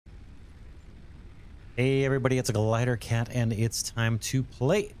Hey everybody, it's a Glidercat and it's time to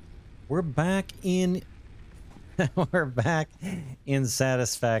play. We're back in we're back in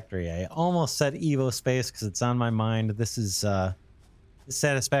Satisfactory. I almost said Evo Space because it's on my mind. This is the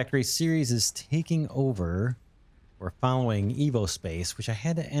Satisfactory series is taking over. We're following Evo Space, which I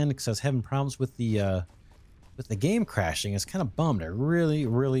had to end because I was having problems with the game crashing. It's kind of bummed. I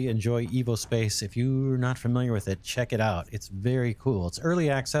really enjoy Evo Space. If you're not familiar with it, check it out. It's very cool. It's early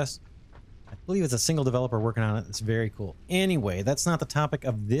access. I believe it's a single developer working on it. It's very cool. Anyway, that's not the topic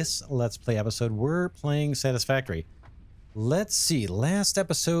of this Let's Play episode. We're playing Satisfactory. Let's see. Last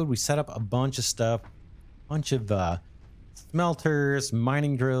episode, we set up a bunch of stuff. Bunch of smelters,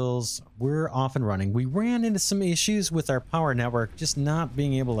 mining drills. We're off and running. We ran into some issues with our power network, just not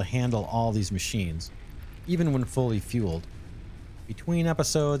being able to handle all these machines, even when fully fueled. Between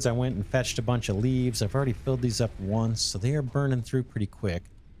episodes, I went and fetched a bunch of leaves. I've already filled these up once, so they are burning through pretty quick.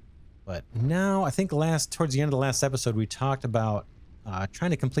 But now, I think towards the end of the last episode, we talked about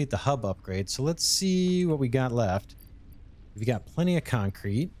trying to complete the hub upgrade. So let's see what we got left. We've got plenty of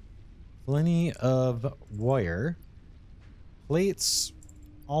concrete, plenty of wire, plates.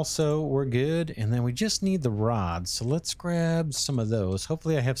 Also, we're good. And then we just need the rods. So let's grab some of those.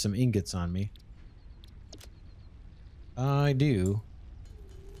 Hopefully I have some ingots on me. I do.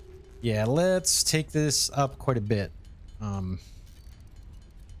 Yeah, let's take this up quite a bit.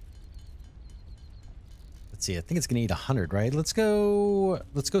 Let's see, I think it's gonna eat 100, right? Let's go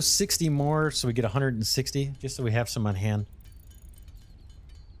 60 more so we get 160, just so we have some on hand.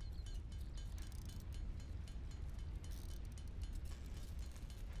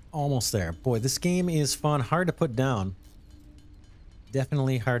 Almost there. Boy, this game is fun. Hard to put down.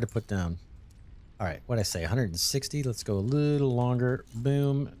 Definitely hard to put down. All right, what'd I say? 160. Let's go a little longer.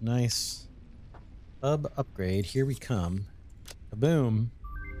 Boom. Nice. Hub upgrade. Here we come. Boom.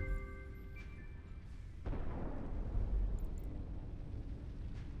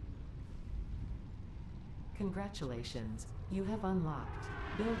 Congratulations, you have unlocked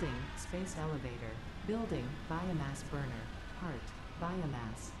Building Space Elevator, Building Biomass Burner, Part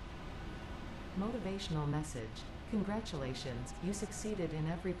Biomass. Motivational message, congratulations, you succeeded in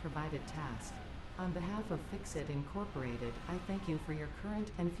every provided task. On behalf of Fixit Incorporated, I thank you for your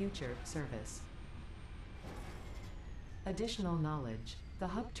current and future service. Additional knowledge. The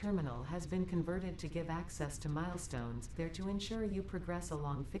hub terminal has been converted to give access to milestones there to ensure you progress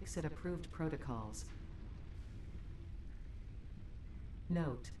along Fixit-approved protocols.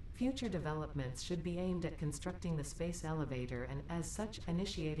 Note: future developments should be aimed at constructing the space elevator and, as such,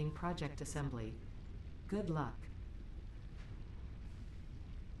 initiating project assembly. Good luck.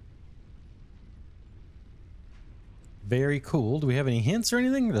 Very cool. Do we have any hints or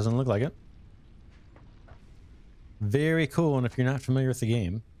anything? Doesn't look like it. Very cool. And if you're not familiar with the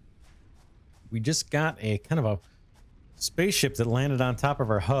game, we just got a kind of a spaceship that landed on top of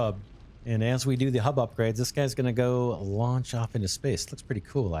our hub. And as we do the hub upgrades, this guy's going to go launch off into space. Looks pretty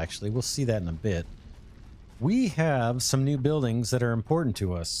cool, actually. We'll see that in a bit. We have some new buildings that are important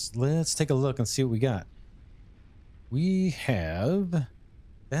to us. Let's take a look and see what we got. We have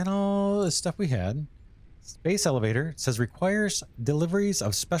that all the stuff we had. Space elevator. It says requires deliveries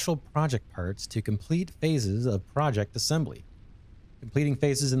of special project parts to complete phases of project assembly. Completing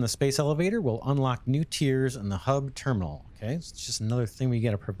phases in the space elevator will unlock new tiers in the hub terminal. Okay, so it's just another thing we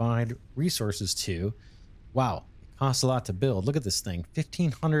got to provide resources to. Wow, it costs a lot to build. Look at this thing.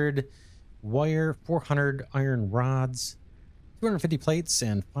 1,500 wire, 400 iron rods, 250 plates,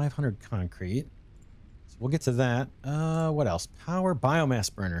 and 500 concrete. So we'll get to that. What else? Power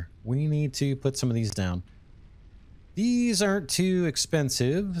biomass burner. We need to put some of these down. These aren't too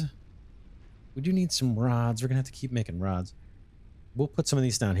expensive. We do need some rods. We're going to have to keep making rods. We'll put some of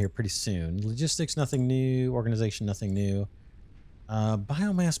these down here pretty soon. Logistics, nothing new. Organization, nothing new.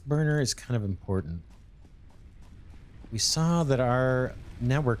 Biomass burner is kind of important. We saw that our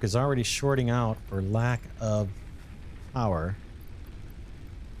network is already shorting out for lack of power.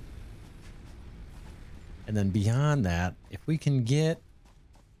 And then beyond that, if we can get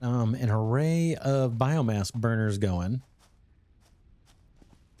an array of biomass burners going,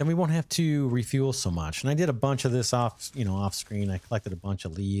 then we won't have to refuel so much. And I did a bunch of this off screen. I collected a bunch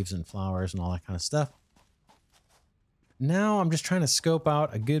of leaves and flowers and all that kind of stuff. Now I'm just trying to scope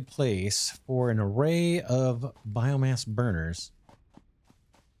out a good place for an array of biomass burners.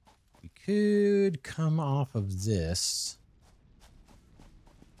 We could come off of this.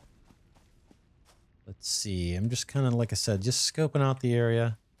 Let's see. I'm just kind of, like I said, just scoping out the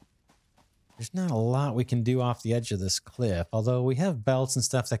area. There's not a lot we can do off the edge of this cliff, although we have belts and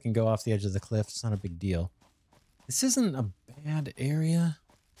stuff that can go off the edge of the cliff. It's not a big deal. This isn't a bad area.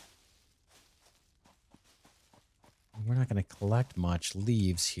 going to collect much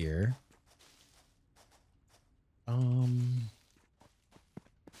leaves here. I'm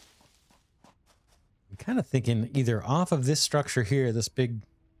kind of thinking either off of this structure here, this big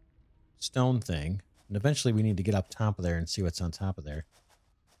stone thing, and eventually we need to get up top of there and see what's on top of there.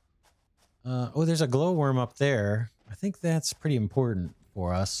 Oh, there's a glowworm up there. I think that's pretty important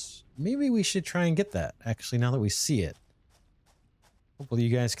for us. Maybe we should try and get that, actually, now that we see it. Hopefully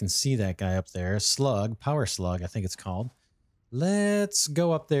you guys can see that guy up there. Slug, power slug, I think it's called. Let's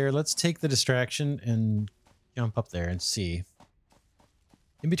go up there. Let's take the distraction and jump up there and see.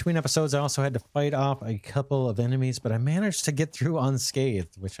 In between episodes, I also had to fight off a couple of enemies, but I managed to get through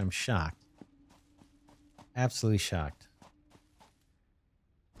unscathed, which I'm shocked. Absolutely shocked.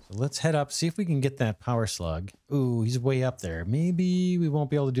 So let's head up, see if we can get that power slug. Ooh, he's way up there. Maybe we won't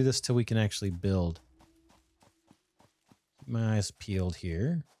be able to do this till we can actually build. Keep my eyes peeled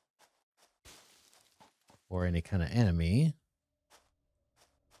here. Or any kind of enemy.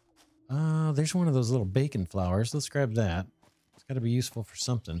 There's one of those little bacon flowers. Let's grab that. It's got to be useful for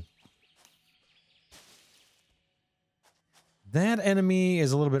something. That enemy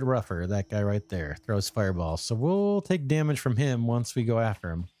is a little bit rougher. That guy right there throws fireballs. So we'll take damage from him once we go after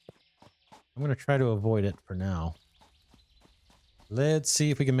him. I'm going to try to avoid it for now. Let's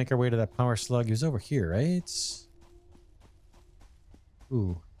see if we can make our way to that power slug. He was over here, right?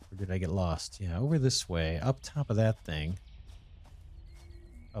 Ooh, or did I get lost? Yeah, over this way, up top of that thing.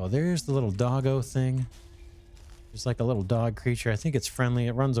 Oh, there's the little doggo thing. There's like a little dog creature. I think it's friendly.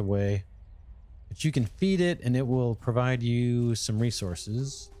 It runs away. But you can feed it and it will provide you some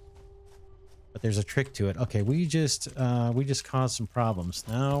resources. But there's a trick to it. Okay, we just caused some problems.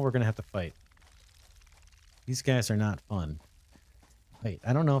 Now we're going to have to fight. These guys are not fun. Wait,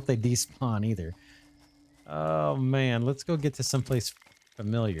 I don't know if they despawn either. Oh, man. Let's go get to someplace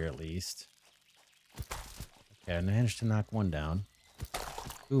familiar at least. Okay, I managed to knock one down.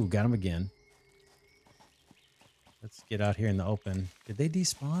 Ooh, got him again. Let's get out here in the open. Did they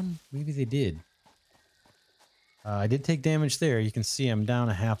despawn? Maybe they did. I did take damage there. You can see I'm down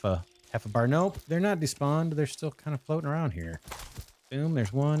a half a bar. Nope, they're not despawned. They're still kind of floating around here. Boom,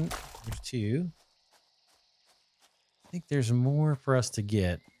 there's one. There's two. I think there's more for us to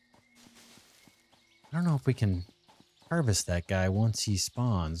get. I don't know if we can harvest that guy once he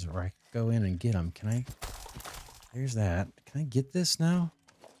spawns, or I go in and get him. Can I? There's that. Can I get this now?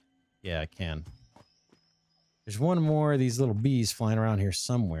 Yeah, I can. There's one more of these little bees flying around here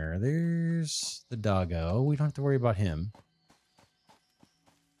somewhere. There's the doggo. We don't have to worry about him.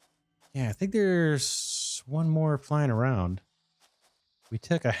 Yeah, I think there's one more flying around. We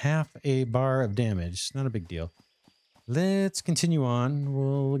took a half a bar of damage. Not a big deal. Let's continue on.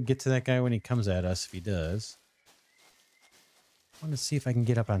 We'll get to that guy when he comes at us, if he does. I want to see if I can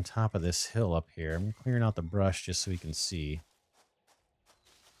get up on top of this hill up here. I'm clearing out the brush just so we can see.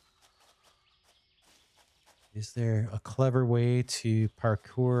 Is there a clever way to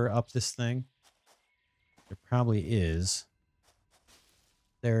parkour up this thing? There probably is.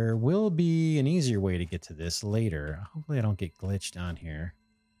 There will be an easier way to get to this later. Hopefully I don't get glitched on here.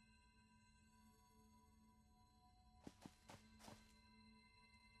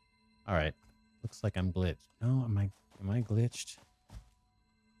 All right. Looks like I'm glitched. No, am I glitched?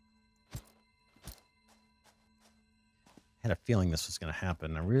 I had a feeling this was going to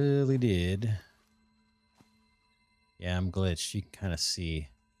happen. I really did. Yeah, I'm glitched. You can kind of see.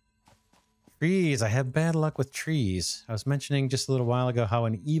 Trees. I have bad luck with trees. I was mentioning just a little while ago how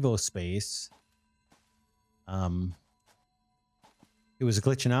in Evo space, it was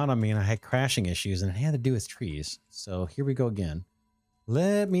glitching out on me and I had crashing issues and it had to do with trees. So here we go again.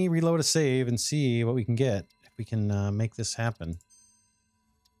 Let me reload a save and see what we can get. If we can make this happen.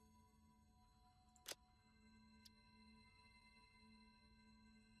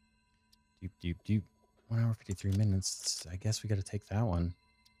 Doop, doop, doop. 1 hour, 53 minutes. I guess we got to take that one.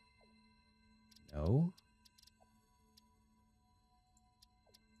 No.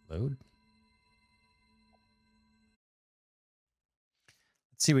 Load.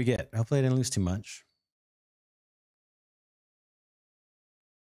 Let's see what we get. Hopefully I didn't lose too much.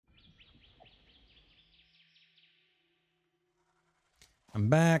 I'm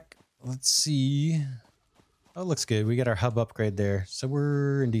back. Let's see. Oh, it looks good. We got our hub upgrade there. So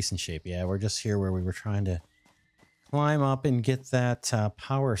we're in decent shape. Yeah, we're just here where we were trying to climb up and get that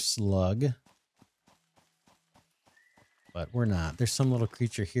power slug. But we're not. There's some little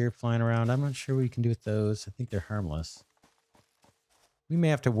creature here flying around. I'm not sure what we can do with those. I think they're harmless. We may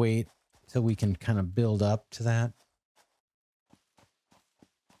have to wait till we can kind of build up to that.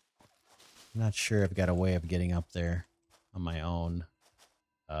 I'm not sure I've got a way of getting up there on my own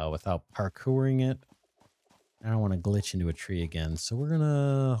without parkouring it. I don't want to glitch into a tree again. So we're going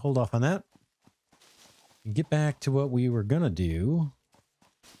to hold off on that. And get back to what we were going to do.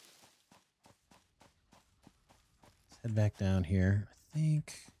 Let's head back down here. I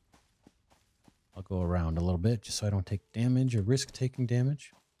think I'll go around a little bit just so I don't take damage or risk taking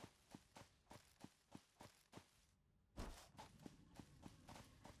damage.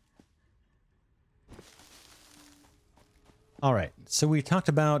 All right, so we talked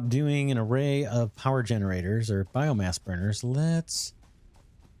about doing an array of power generators or biomass burners. Let's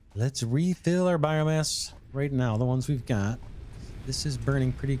refill our biomass right now, the ones we've got. This is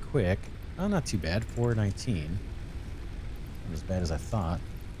burning pretty quick. Oh, not too bad, 419. Not as bad as I thought.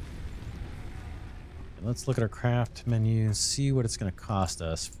 And let's look at our craft menu and see what it's going to cost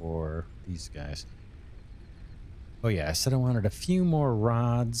us for these guys. Oh yeah, I said I wanted a few more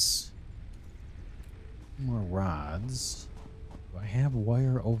rods. More rods. Do I have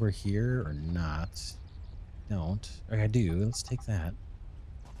wire over here or not? Don't. Or I do. Let's take that.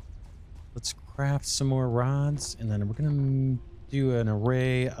 Let's craft some more rods, and then we're going to do an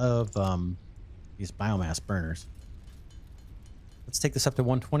array of these biomass burners. Let's take this up to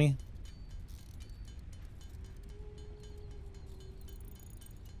 120.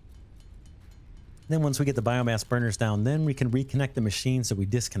 Then once we get the biomass burners down, then we can reconnect the machines that we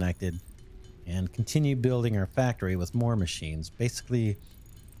disconnected and continue building our factory with more machines. Basically,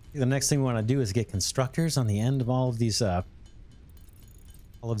 the next thing we want to do is get constructors on the end of all of these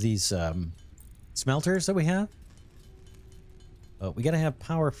smelters that we have. But we got to have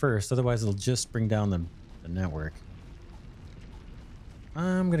power first, otherwise it'll just bring down the network.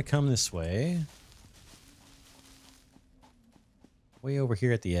 I'm going to come this way. Way over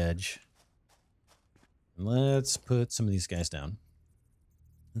here at the edge. And let's put some of these guys down.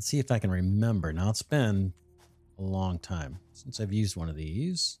 Let's see if I can remember. Now, it's been a long time since I've used one of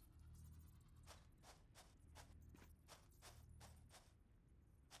these.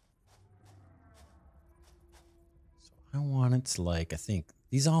 So I want it to, like, I think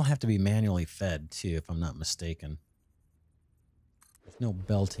these all have to be manually fed too, if I'm not mistaken. There's no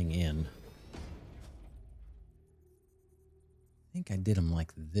belting in. I think I did them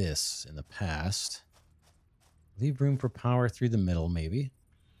like this in the past. Leave room for power through the middle, maybe.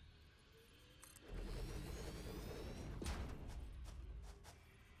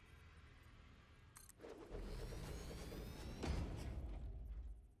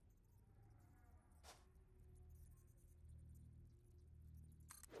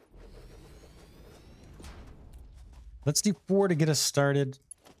 Let's do 4 to get us started,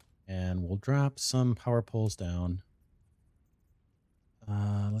 and we'll drop some power poles down.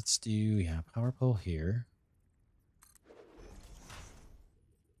 Let's do, yeah, power pole here.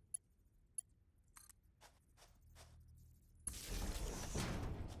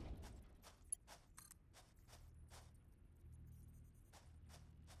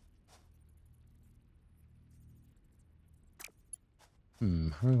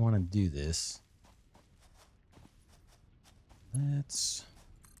 How do we want to do this? Let's...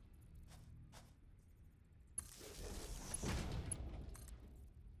 I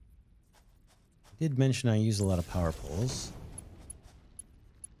did mention I use a lot of power poles.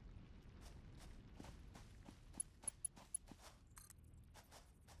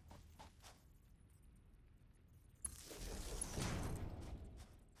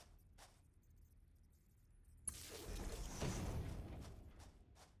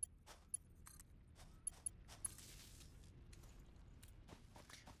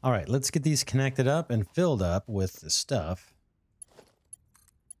 All right, let's get these connected up and filled up with the stuff.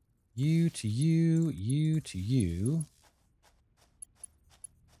 You to you, you to you.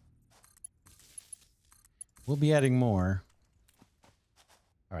 We'll be adding more.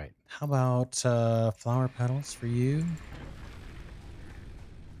 All right, how about flower petals for you?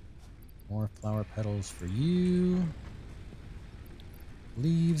 More flower petals for you.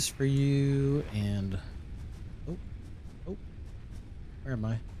 Leaves for you, and... Oh, where am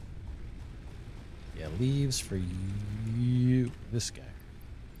I? Yeah, leaves for you. This guy.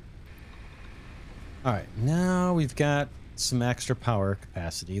 All right, now we've got some extra power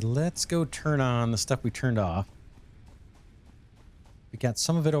capacity. Let's go turn on the stuff we turned off. We got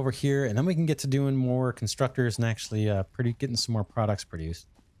some of it over here, and then we can get to doing more constructors and actually getting some more products produced.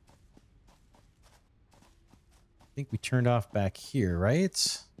 I think we turned off back here,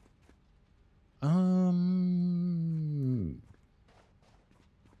 right?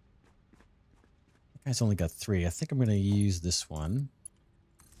 That guy's only got 3. I think I'm going to use this one.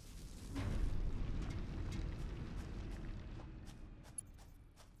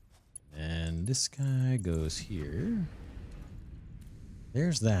 And this guy goes here.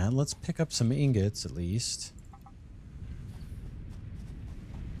 There's that. Let's pick up some ingots at least.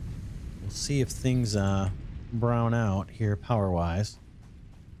 We'll see if things brown out here power-wise.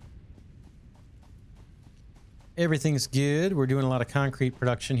 Everything's good. We're doing a lot of concrete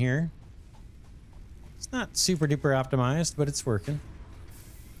production here. It's not super duper optimized, but it's working.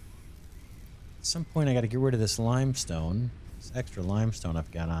 At some point I got to get rid of this limestone. This extra limestone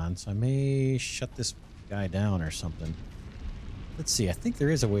I've got on, so I may shut this guy down or something. Let's see. I think there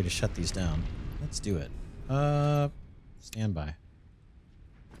is a way to shut these down. Let's do it. Stand by.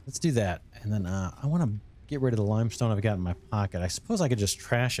 Let's do that. And then I want to get rid of the limestone I've got in my pocket. I suppose I could just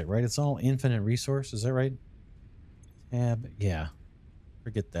trash it, right? It's all infinite resource. Is that right? Tab. Yeah.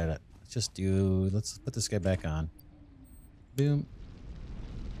 Forget that. Let's put this guy back on. Boom.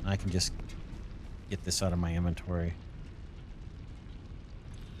 I can just get this out of my inventory.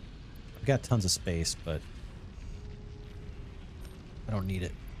 I've got tons of space, but I don't need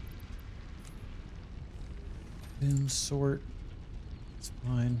it. Boom, sort. It's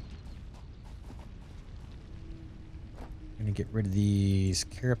fine. I'm gonna get rid of these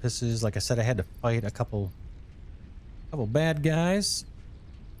carapaces. Like I said, I had to fight a couple bad guys,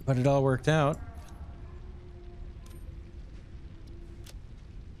 but it all worked out.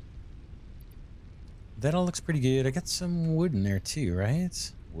 That all looks pretty good. I got some wood in there too,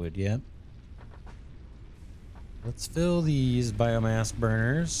 right? Wood, yep. Let's fill these biomass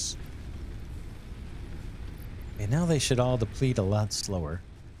burners. Okay, now they should all deplete a lot slower.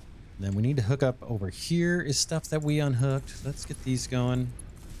 And then we need to hook up over here is stuff that we unhooked. Let's get these going.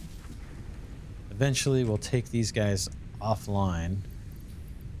 Eventually we'll take these guys offline.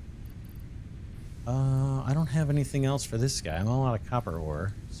 I don't have anything else for this guy. I'm all out of copper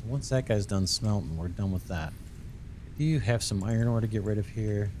ore. So once that guy's done smelting, we're done with that. I do have some iron ore to get rid of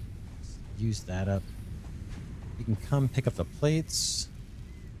here. Let's use that up. You can come pick up the plates.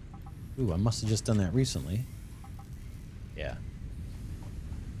 Ooh, I must have just done that recently. Yeah.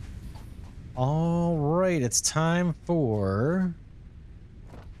 All right, it's time for...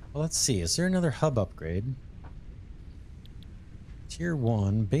 Well, let's see. Is there another hub upgrade? Tier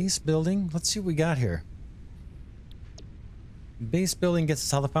 1. Base building. Let's see what we got here. Base building gets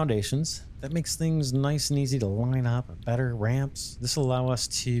us all the foundations. That makes things nice and easy to line up. Better ramps. This will allow us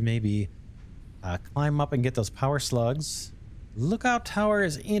to maybe climb up and get those power slugs. Lookout tower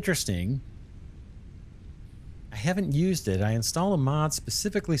is interesting. I haven't used it. I installed a mod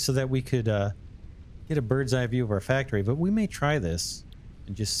specifically so that we could get a bird's eye view of our factory, but we may try this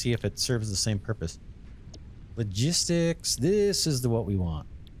and just see if it serves the same purpose. Logistics. This is what we want.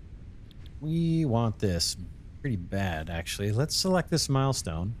 We want this pretty bad, actually. Let's select this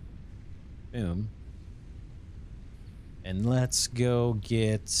milestone. Boom. And let's go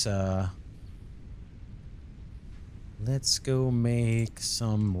get... let's go make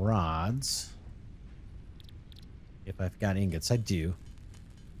some rods. If I've got ingots. I do.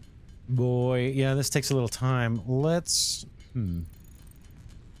 Boy, yeah, this takes a little time. Let's...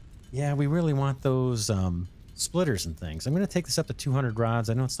 Yeah, we really want those splitters and things. I'm going to take this up to 200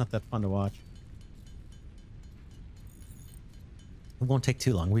 rods. I know it's not that fun to watch. It won't take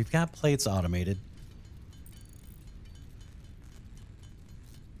too long. We've got plates automated.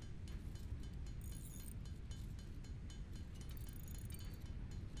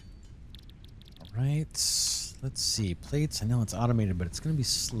 All right. Let's see. Plates, I know it's automated, but it's going to be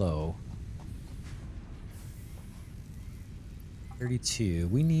slow. 32.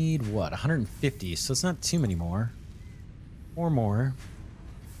 We need, what, 150, so it's not too many more. 4 more.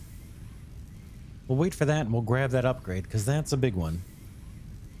 We'll wait for that, and we'll grab that upgrade, because that's a big one.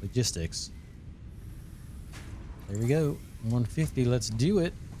 Logistics. There we go. 150, let's do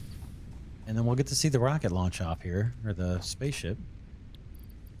it. And then we'll get to see the rocket launch off here, or the spaceship.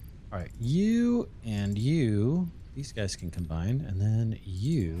 Alright, you and you. These guys can combine. And then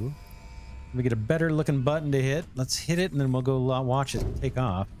you. Let me get a better looking button to hit. Let's hit it and then we'll go watch it take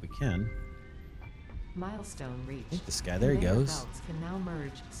off if we can. Milestone reached. This guy, there he goes. Belts can now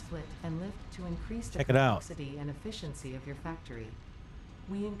merge, split, and lift to increase the Check it out. complexity and efficiency of your factory.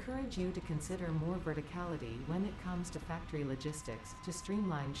 We encourage you to consider more verticality when it comes to factory logistics to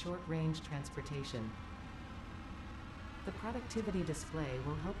streamline short-range transportation. The productivity display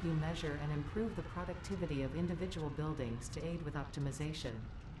will help you measure and improve the productivity of individual buildings to aid with optimization.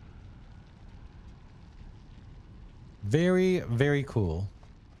 Very, very cool.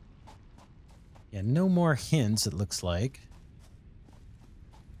 Yeah, no more hints, it looks like.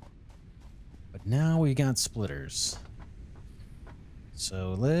 But now we got splitters.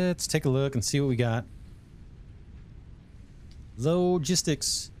 So let's take a look and see what we got.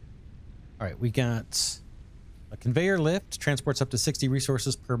 Logistics. All right, we got a conveyor lift. Transports up to 60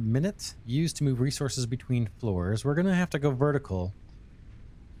 resources per minute. Used to move resources between floors. We're going to have to go vertical.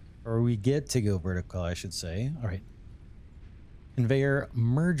 Or we get to go vertical, I should say. All right. Conveyor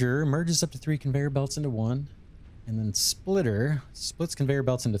merger merges up to 3 conveyor belts into 1. And then splitter splits conveyor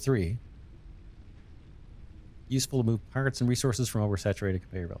belts into 3. Useful to move parts and resources from oversaturated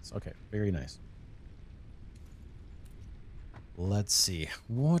conveyor belts. Okay, very nice. Let's see.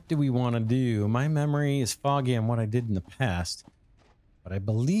 What do we want to do? My memory is foggy on what I did in the past. But I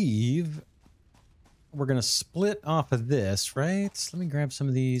believe we're going to split off of this, right? So let me grab some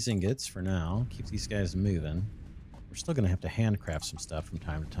of these ingots for now. Keep these guys moving. We're still going to have to handcraft some stuff from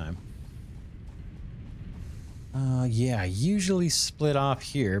time to time. Yeah, usually split off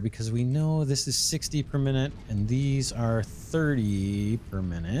here because we know this is 60 per minute and these are 30 per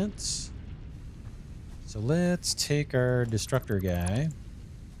minute. So let's take our destructor guy.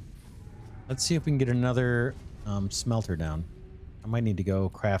 Let's see if we can get another smelter down. I might need to go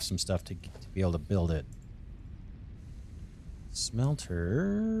craft some stuff to be able to build it.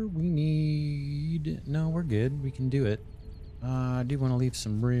 Smelter, we need... No, we're good. We can do it. I do want to leave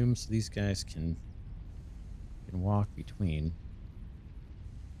some room so these guys can walk between.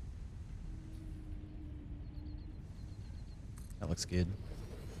 That looks good.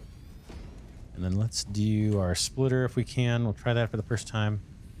 And then let's do our splitter if we can. We'll try that for the first time.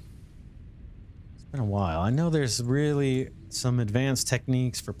 It's been a while. I know there's really some advanced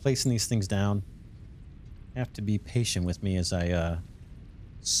techniques for placing these things down. You have to be patient with me as I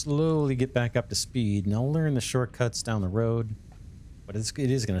slowly get back up to speed, and I'll learn the shortcuts down the road. But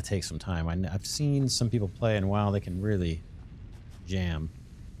it is going to take some time. I've seen some people play, and wow, they can really jam.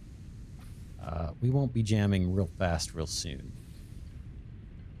 We won't be jamming real fast real soon.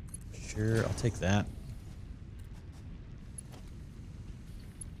 Sure, I'll take that.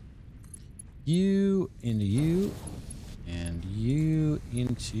 You into you, and you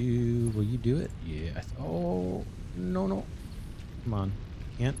into... Will you do it? Yeah. Oh, no. Come on.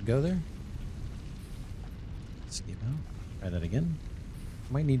 Can't go there? Skip out. Try that again.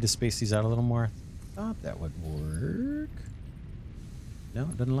 Might need to space these out a little more. Thought that would work. No,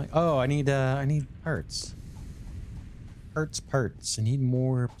 it doesn't like... Oh, I need parts. Parts. I need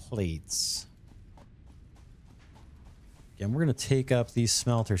more plates. Again, we're going to take up these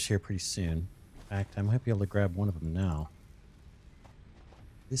smelters here pretty soon. In fact, I might be able to grab one of them now.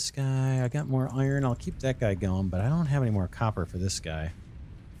 This guy, I got more iron. I'll keep that guy going, but I don't have any more copper for this guy.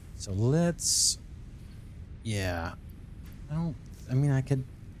 So let's... Yeah. I mean, I could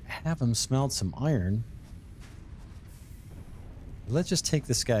have him smelt some iron. Let's just take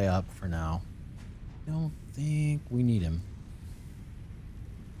this guy up for now. Don't think we need him.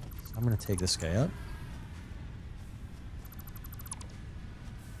 So I'm going to take this guy up.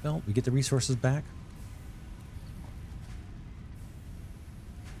 Well, we get the resources back.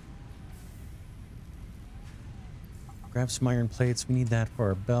 Grab some iron plates. We need that for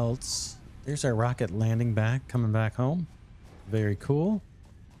our belts. There's our rocket landing back, coming back home. Very cool.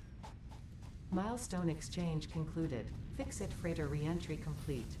 Milestone exchange concluded. Fix-it freighter re-entry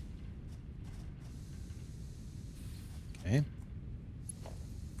complete. Okay.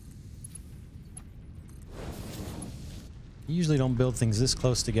 Usually don't build things this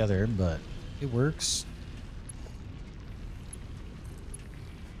close together, but it works.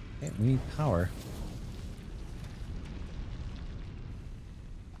 Okay, we need power.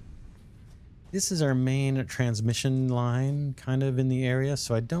 This is our main transmission line kind of in the area,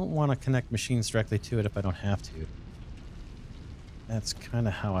 so I don't want to connect machines directly to it if I don't have to. That's kind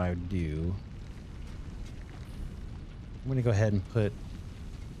of how I do. I'm going to go ahead and put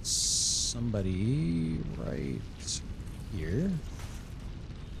somebody right here.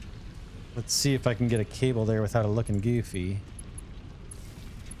 Let's see if I can get a cable there without it looking goofy.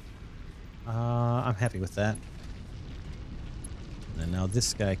 I'm happy with that. And now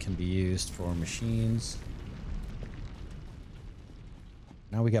this guy can be used for machines.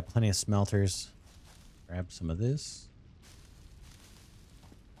 Now we got plenty of smelters. Grab some of this.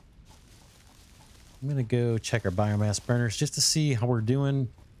 I'm gonna go check our biomass burners just to see how we're doing.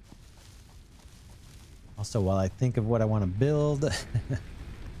 Also, while I think of what I want to build.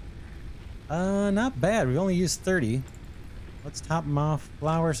 Not bad. We've only used 30. Let's top them off.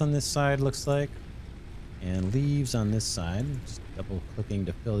 Flowers on this side, looks like. And leaves on this side. Just double clicking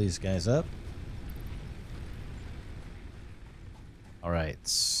to fill these guys up. All right.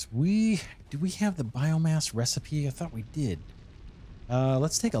 Do we have the biomass recipe? I thought we did.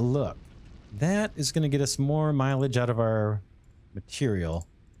 Let's take a look. That is going to get us more mileage out of our material.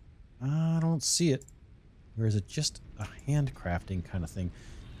 I don't see it. Or is it just a handcrafting kind of thing?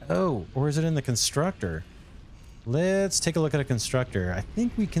 Oh, or is it in the constructor? Let's take a look at a constructor. I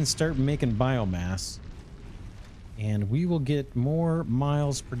think we can start making biomass. And we will get more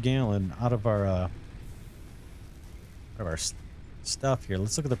miles per gallon out of our stuff here.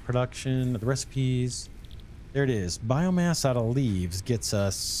 Let's look at the production, the recipes. There it is. Biomass out of leaves gets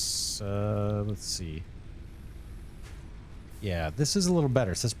us, let's see. Yeah, this is a little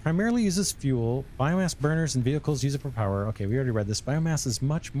better. It says primarily uses fuel. Biomass burners and vehicles use it for power. Okay, we already read this. Biomass is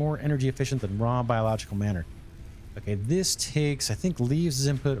much more energy efficient than raw biological matter. Okay, this takes, I think, leaves as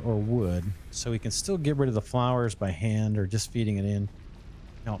input or wood. So we can still get rid of the flowers by hand or just feeding it in.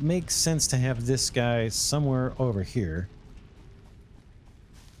 Now, it makes sense to have this guy somewhere over here.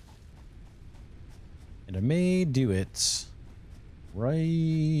 And I may do it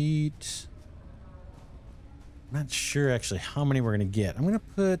right... Not sure actually how many we're going to get. I'm going to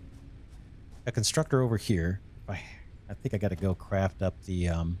put a constructor over here. I think I got to go craft up the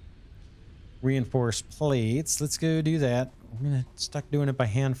reinforced plates. Let's go do that. I'm going to stuck doing it by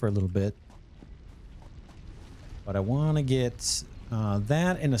hand for a little bit. But I want to get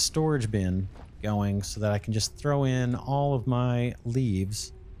that in a storage bin going so that I can just throw in all of my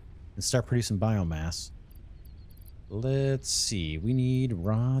leaves and start producing biomass. Let's see. We need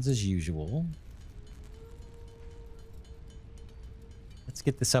rods as usual. Let's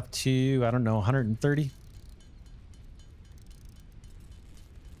get this up to, I don't know, 130.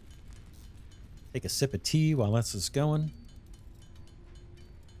 Take a sip of tea while this is going.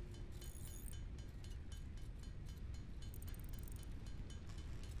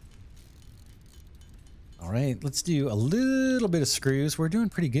 All right, let's do a little bit of screws. We're doing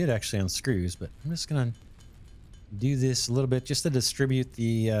pretty good actually on screws, but I'm just gonna do this a little bit just to distribute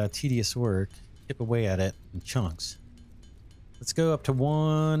the tedious work, chip away at it in chunks. Let's go up to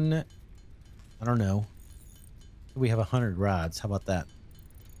one, I don't know. We have 100 rods. How about that?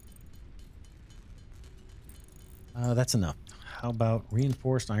 That's enough. How about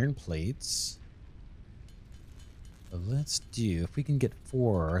reinforced iron plates? So let's do, if we can get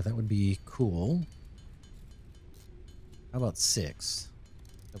 4, that would be cool. How about 6?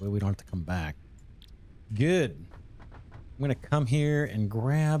 That way we don't have to come back. Good. I'm going to come here and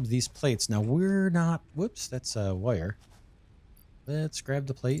grab these plates. Now we're not, whoops, that's a wire. Let's grab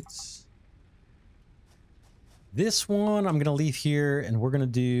the plates. This one I'm going to leave here and we're going to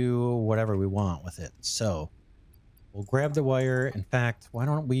do whatever we want with it. So we'll grab the wire. In fact, why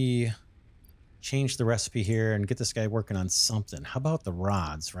don't we change the recipe here and get this guy working on something? How about the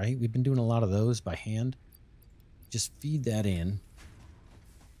rods, right? We've been doing a lot of those by hand. Just feed that in.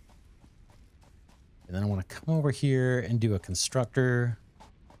 And then I want to come over here and do a constructor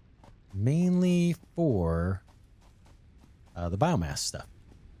mainly for the biomass stuff.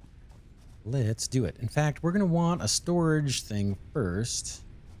 Let's do it. In fact, we're going to want a storage thing first.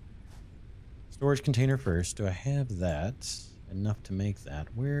 Storage container first. Do I have that? Enough to make that.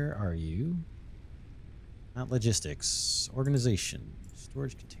 Where are you? Not logistics. Organization.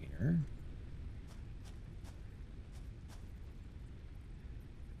 Storage container.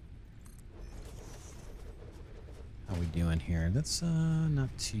 How are we doing here? That's not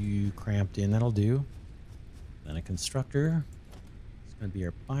too cramped in. That'll do. Then a constructor. It's going to be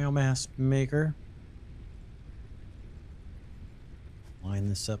our biomass maker. Line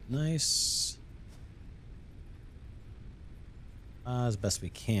this up nice. As best we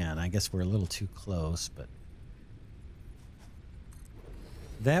can. I guess we're a little too close, but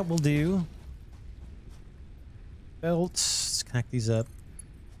that will do. Belts. Let's connect these up.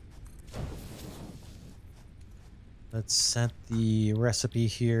 Let's set the recipe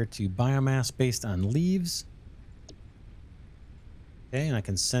here to biomass based on leaves. Okay, and I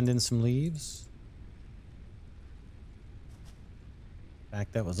can send in some leaves. In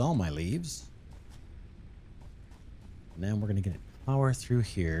fact, that was all my leaves. And then we're going to get power through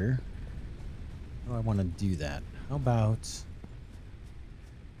here. How do I want to do that? How about...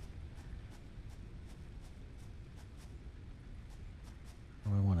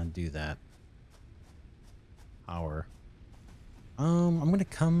 How do I want to do that? Power. I'm going to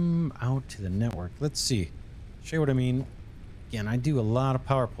come out to the network. Let's see. Show you what I mean. Again, I do a lot of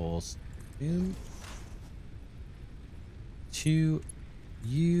power poles. To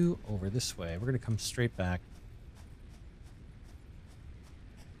you over this way. We're going to come straight back.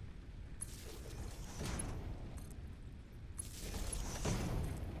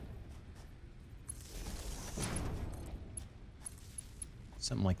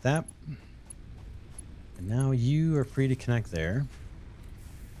 Something like that. And now you are free to connect there.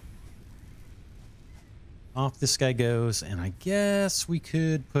 Off this guy goes, and I guess we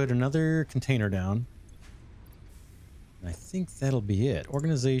could put another container down. And I think that'll be it.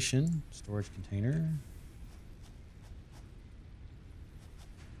 Organization, storage container.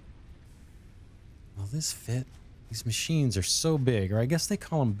 Will this fit? These machines are so big, or I guess they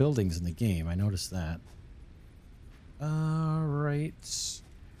call them buildings in the game. I noticed that. Right.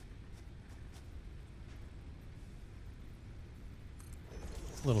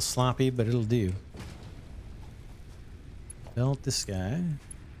 A little sloppy, but it'll do. Built this guy.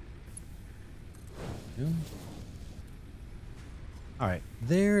 All right,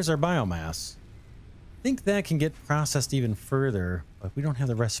 there's our biomass. I think that can get processed even further, but we don't have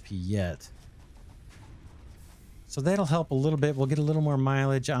the recipe yet. So that'll help a little bit. We'll get a little more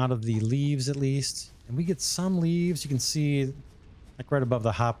mileage out of the leaves at least. And we get some leaves. You can see like right above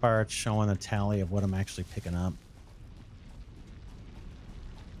the hotbar, it's showing a tally of what I'm actually picking up.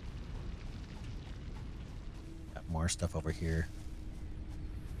 Got more stuff over here.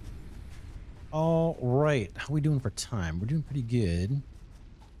 All right, how are we doing for time? We're doing pretty good.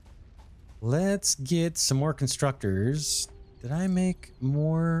 Let's get some more constructors. Did I make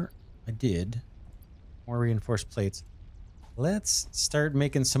more? I did. More reinforced plates. Let's start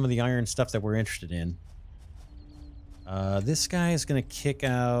making some of the iron stuff that we're interested in. This guy is going to kick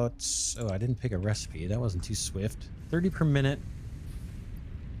out... Oh, I didn't pick a recipe. That wasn't too swift. 30 per minute.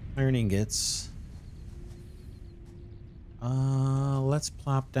 Iron ingots. Let's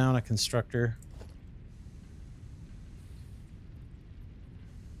plop down a constructor.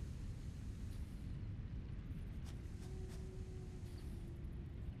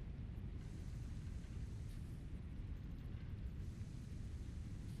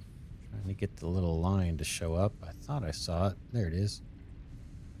 Trying to get the little line to show up. I thought I saw it. There it is.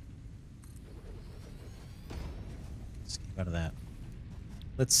 Let's keep out of that.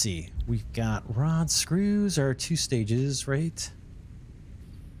 Let's see. We've got rod screws are 2 stages, right?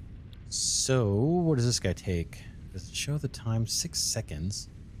 So, what does this guy take? Does it show the time? 6 seconds.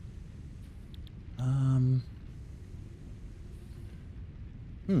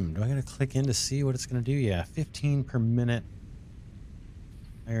 Do I gotta click in to see what it's gonna do? Yeah, 15 per minute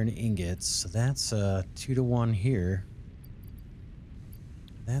iron ingots. So that's 2 to 1 here.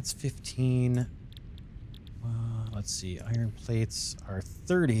 That's 15. Let's see. Iron plates are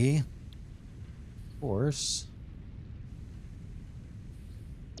 30. Of course.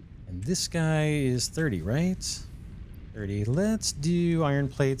 And this guy is 30, right? 30. Let's do iron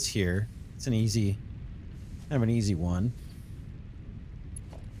plates here. It's an easy, kind of an easy one.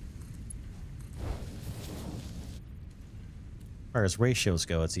 As far as ratios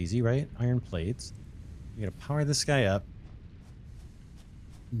go, it's easy, right? Iron plates. You gotta power this guy up.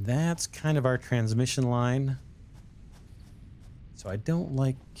 That's kind of our transmission line. So I don't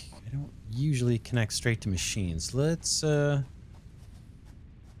usually connect straight to machines. Let's,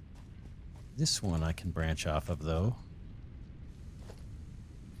 this one I can branch off of though.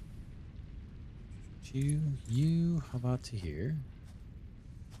 You, how about to here?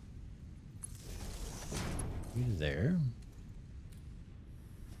 You to there.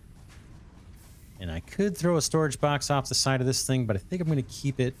 And I could throw a storage box off the side of this thing, but I think I'm going to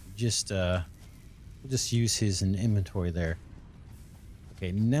keep it just, we'll just use his in inventory there.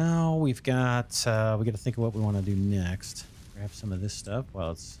 Okay, now we've got, we got to think of what we want to do next. Grab some of this stuff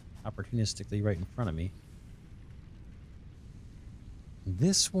while it's opportunistically right in front of me.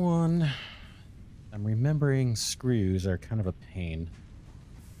 This one, I'm remembering screws are kind of a pain.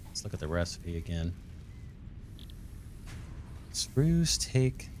 Let's look at the recipe again. Screws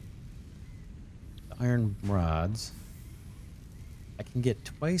take the iron rods. I can get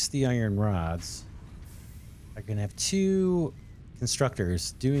twice the iron rods. I can have 2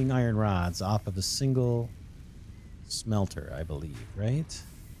 constructors doing iron rods off of a single smelter, I believe, right?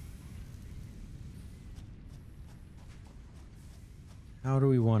 How do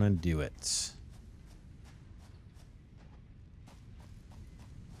we want to do it?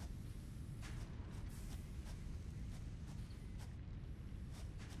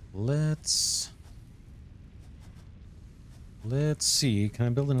 Let's see. Can I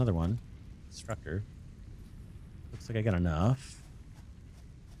build another one? Constructor. Looks like I got enough.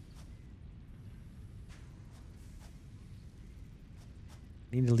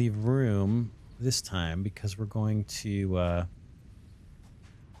 Need to leave room this time because we're going to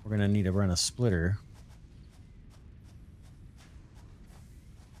need to run a splitter.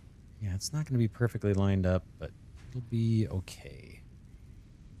 Yeah, it's not going to be perfectly lined up, but it'll be okay.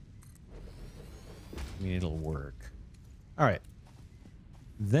 I mean, it'll work. All right.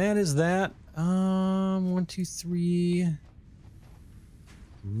 That is that. 1, 2, 3.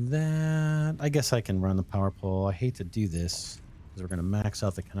 That. I guess I can run the power pole. I hate to do this because we're going to max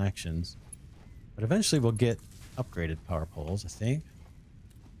out the connections. But eventually we'll get upgraded power poles, I think.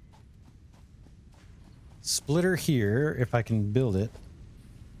 Splitter here, if I can build it.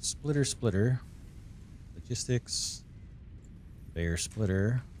 Splitter. logistics, bear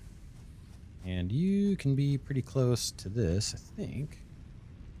splitter, and you can be pretty close to this, I think.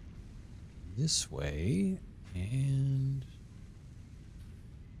 This way, and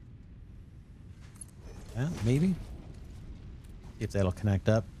that maybe. See if that'll connect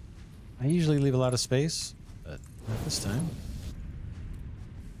up. I usually leave a lot of space, but not this time.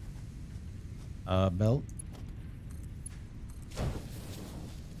 Belt.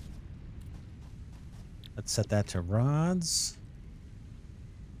 Let's set that to rods.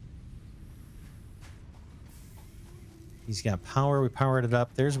 He's got power. We powered it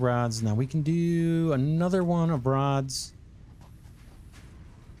up. There's rods. Now we can do another one of rods.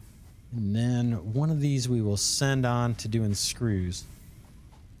 And then one of these we will send on to doing screws.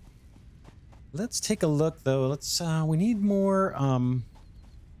 Let's take a look though. Let's we need more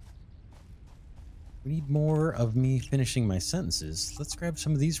of me finishing my sentences. Let's grab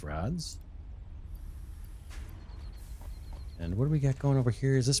some of these rods. And what do we got going over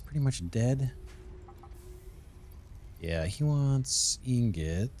here? Is this pretty much dead? Yeah, he wants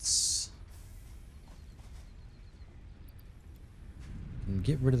ingots. And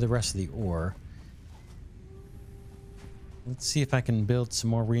get rid of the rest of the ore. Let's see if I can build some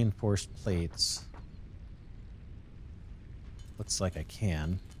more reinforced plates. Looks like I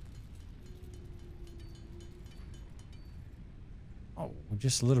can. Oh, we're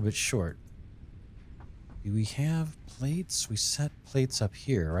just a little bit short. Do we have plates? We set plates up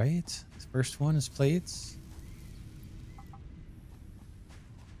here, right? The first one is plates.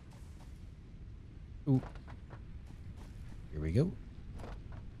 Ooh. Here we go.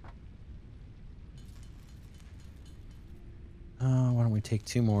 Why don't we take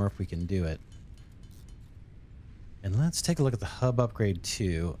 2 more if we can do it? And let's take a look at the hub upgrade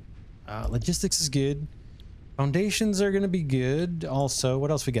too. Logistics is good. Foundations are going to be good. Also, what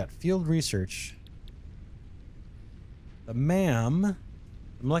else we got? Field research. The MAM, the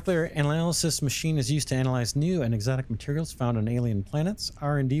molecular analysis machine, is used to analyze new and exotic materials found on alien planets.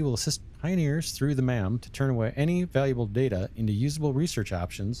 R&D will assist pioneers through the MAM to turn away any valuable data into usable research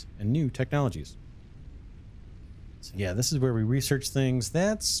options and new technologies. So yeah, this is where we research things.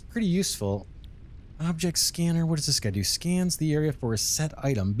 That's pretty useful. Object scanner, what does this guy do? Scans the area for a set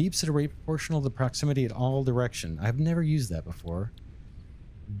item. Beeps at a rate proportional to the proximity at all direction. I've never used that before.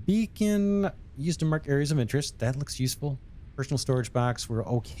 Beacon, used to mark areas of interest. That looks useful. Personal storage box, we're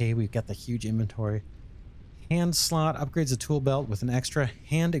okay. We've got the huge inventory. Hand slot upgrades the tool belt with an extra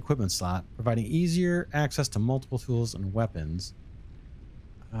hand equipment slot, providing easier access to multiple tools and weapons.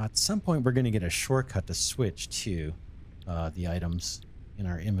 At some point, we're going to get a shortcut to switch to the items in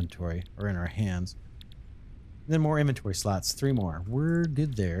our inventory, or in our hands. And then more inventory slots, 3 more. We're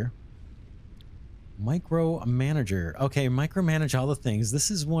good there. Micro manager. Okay, micromanage all the things.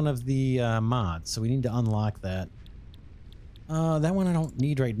 This is one of the mods, so we need to unlock that. That one I don't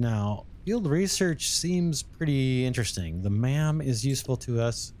need right now. Field research seems pretty interesting. The MAM is useful to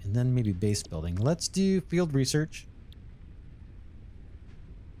us, and then maybe base building. Let's do field research.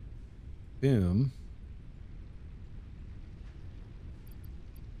 Boom.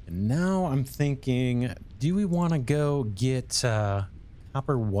 And now I'm thinking, do we want to go get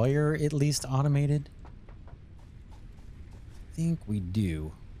copper wire at least automated? I think we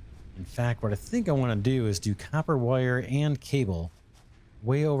do. In fact, what I think I want to do is do copper wire and cable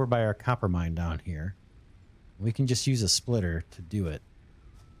way over by our copper mine down here. We can just use a splitter to do it.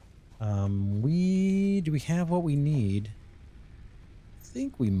 Do we have what we need? I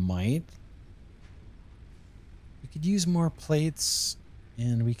think we might. We could use more plates,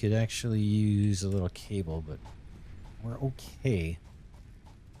 and we could actually use a little cable, but we're okay.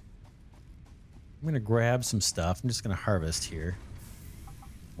 I'm going to grab some stuff. I'm just going to harvest here.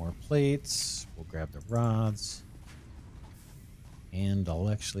 More plates. We'll grab the rods. And I'll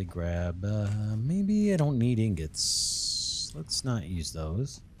actually grab, maybe I don't need ingots. Let's not use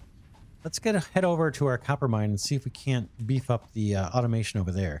those. Let's head over to our copper mine and see if we can't beef up the automation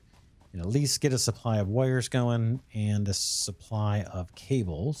over there. And at least get a supply of wires going and a supply of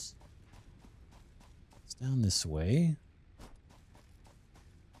cables. It's down this way.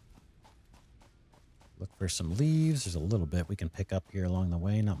 Look for some leaves. There's a little bit we can pick up here along the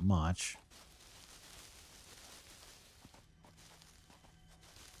way. Not much.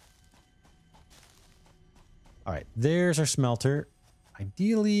 All right, there's our smelter.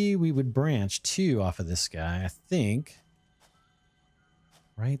 Ideally, we would branch 2 off of this guy, I think.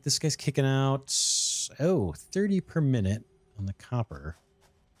 Right, this guy's kicking out, 30 per minute on the copper.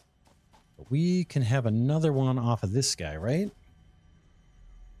 But we can have another one off of this guy, right?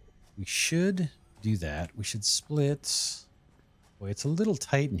 We should do that. We should split. Boy, it's a little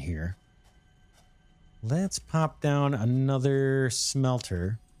tight in here. Let's pop down another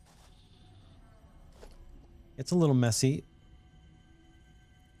smelter. It's a little messy,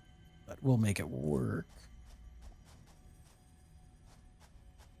 but we'll make it work.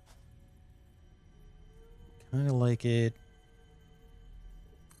 Kind of like it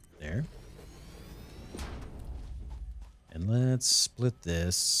there. And let's split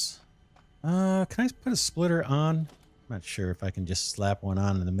this. Can I put a splitter on? I'm not sure if I can just slap one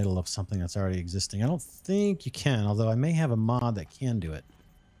on in the middle of something that's already existing. I don't think you can, although I may have a mod that can do it.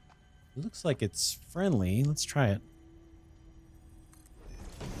 It looks like it's friendly. Let's try it.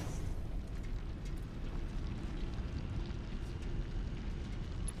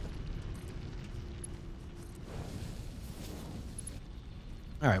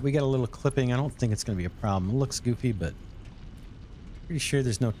 All right, we got a little clipping. I don't think it's going to be a problem. It looks goofy, but pretty sure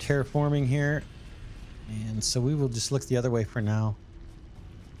there's no terraforming here. And so we will just look the other way for now.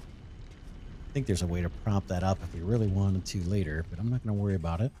 I think there's a way to prop that up if we really wanted to later, but I'm not going to worry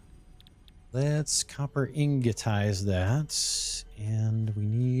about it. Let's copper ingotize that. And we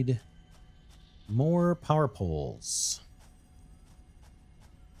need more power poles.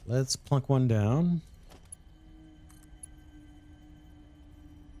 Let's plunk one down.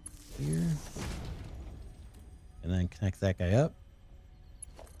 Here. And then connect that guy up.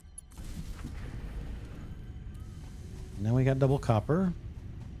 Now we got double copper.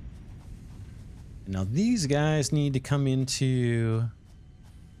 And now these guys need to come into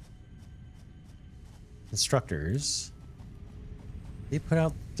constructors. They put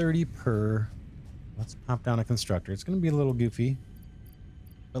out 30 per. Let's pop down a constructor. It's going to be a little goofy.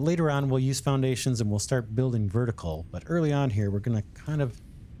 But later on we'll use foundations and we'll start building vertical. But early on here we're going to kind of,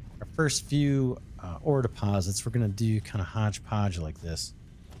 our first few ore deposits, we're going to do kind of hodgepodge like this.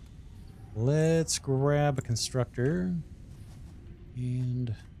 Let's grab a constructor.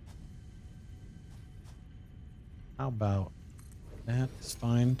 And how about that? Is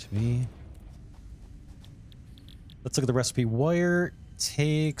fine to me. Let's look at the recipe. Wire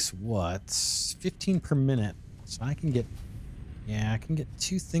takes what? 15 per minute. So I can get, yeah, I can get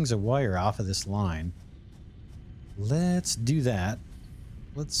 2 things of wire off of this line. Let's do that.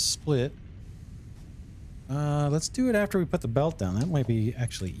 Let's split. Let's do it after we put the belt down. That might be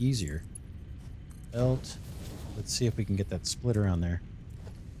actually easier. Belt. Let's see if we can get that splitter on there.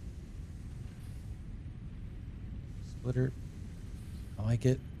 Splitter. I like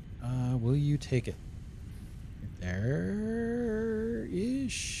it. Will you take it? There-ish.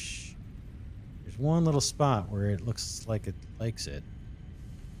 There's one little spot where it looks like it likes it.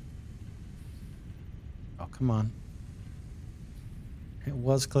 Oh, come on. It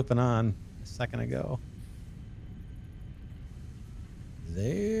was clipping on a second ago.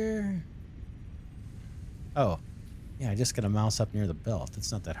 There. Oh, yeah, I just got a mouse up near the belt.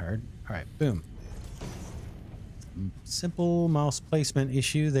 It's not that hard. All right, boom. Simple mouse placement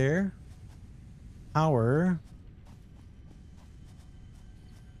issue there. Power.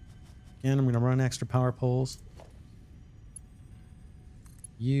 Again, I'm going to run extra power poles.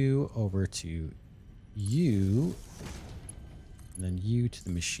 You over to you. And then you to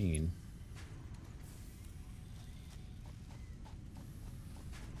the machine.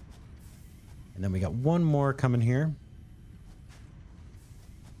 And then we got one more coming here.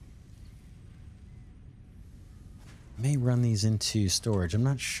 May run these into storage. I'm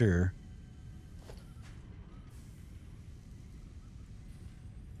not sure.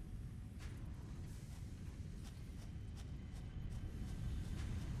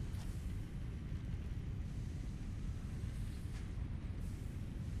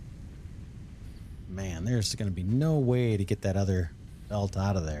 Man, there's going to be no way to get that other belt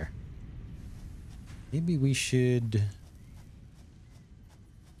out of there. Maybe we should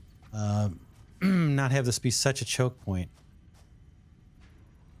not have this be such a choke point.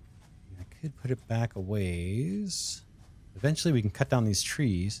 I could put it back a ways. Eventually we can cut down these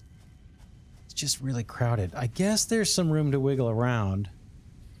trees. It's just really crowded. I guess there's some room to wiggle around.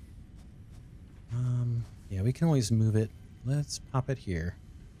 Yeah, we can always move it. Let's pop it here.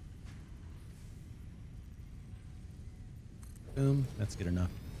 Boom, that's good enough.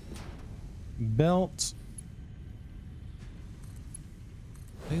 Belt.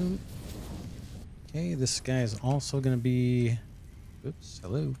 Boom. Okay, this guy is also going to be... Oops,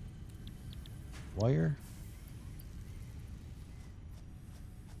 hello. Wire.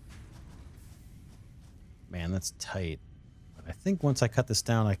 Man, that's tight. But I think once I cut this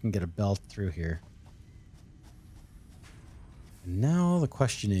down, I can get a belt through here. And now the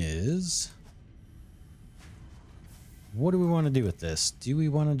question is... what do we want to do with this? Do we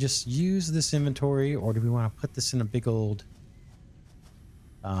want to just use this inventory, or do we want to put this in a big old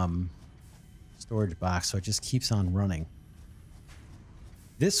storage box, so it just keeps on running.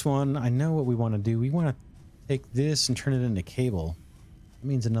 This one, I know what we want to do. We want to take this and turn it into cable. That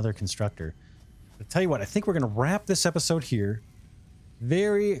means another constructor. I'll tell you what, I think we're going to wrap this episode here.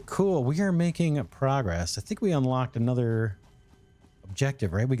 Very cool. We are making progress. I think we unlocked another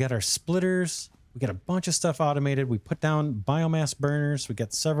objective, right? We got our splitters. We got a bunch of stuff automated. We put down biomass burners. We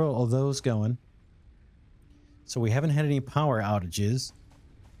got several of those going. So we haven't had any power outages.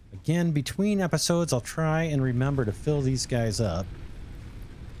 Again, between episodes, I'll try and remember to fill these guys up.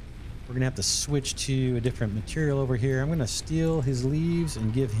 We're going to have to switch to a different material over here. I'm going to steal his leaves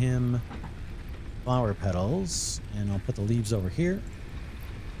and give him flower petals. And I'll put the leaves over here.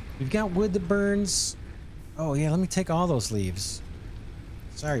 We've got wood that burns. Oh, yeah, let me take all those leaves.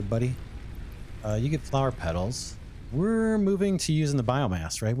 Sorry, buddy. You get flower petals. We're moving to using the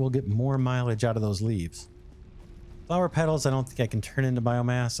biomass, right? We'll get more mileage out of those leaves. Flower petals, I don't think I can turn into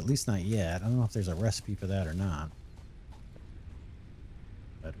biomass, at least not yet. I don't know if there's a recipe for that or not.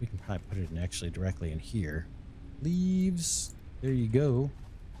 But we can probably put it in actually directly in here. Leaves. There you go.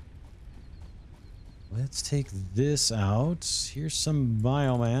 Let's take this out. Here's some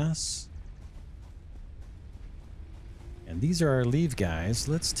biomass. And these are our leaf guys.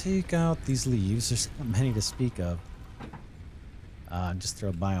 Let's take out these leaves. There's not many to speak of. Just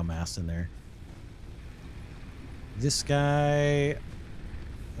throw biomass in there. This guy,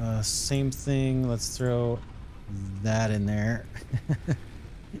 same thing. Let's throw that in there.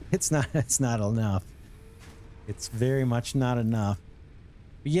 It's not enough. It's very much not enough.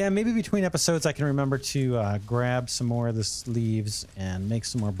 But yeah, maybe between episodes I can remember to grab some more of this leaves and make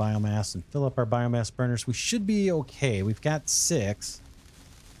some more biomass and fill up our biomass burners. We should be okay. We've got 6.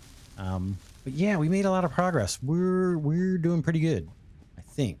 But yeah, we made a lot of progress. We're doing pretty good, I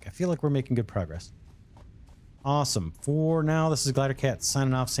think. I feel like we're making good progress. Awesome. For now, this is Glidercat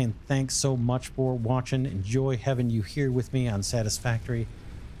signing off, saying thanks so much for watching. Enjoy having you here with me on Satisfactory.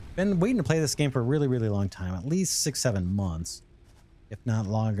 Been waiting to play this game for a really, really long time, at least 6-7 months, if not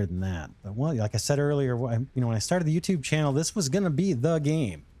longer than that. But well, like I said earlier, when I started the YouTube channel, this was going to be the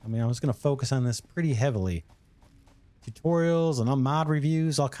game. I mean, I was going to focus on this pretty heavily. Tutorials and mod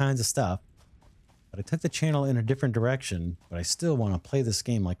reviews, all kinds of stuff. But I took the channel in a different direction, but I still want to play this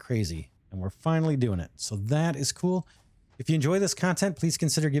game like crazy. And we're finally doing it. So that is cool. If you enjoy this content, please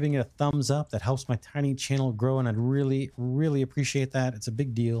consider giving it a thumbs up. That helps my tiny channel grow, and I'd really, really appreciate that. It's a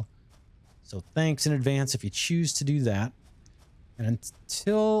big deal. So thanks in advance if you choose to do that. And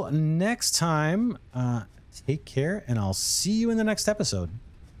until next time, take care, and I'll see you in the next episode.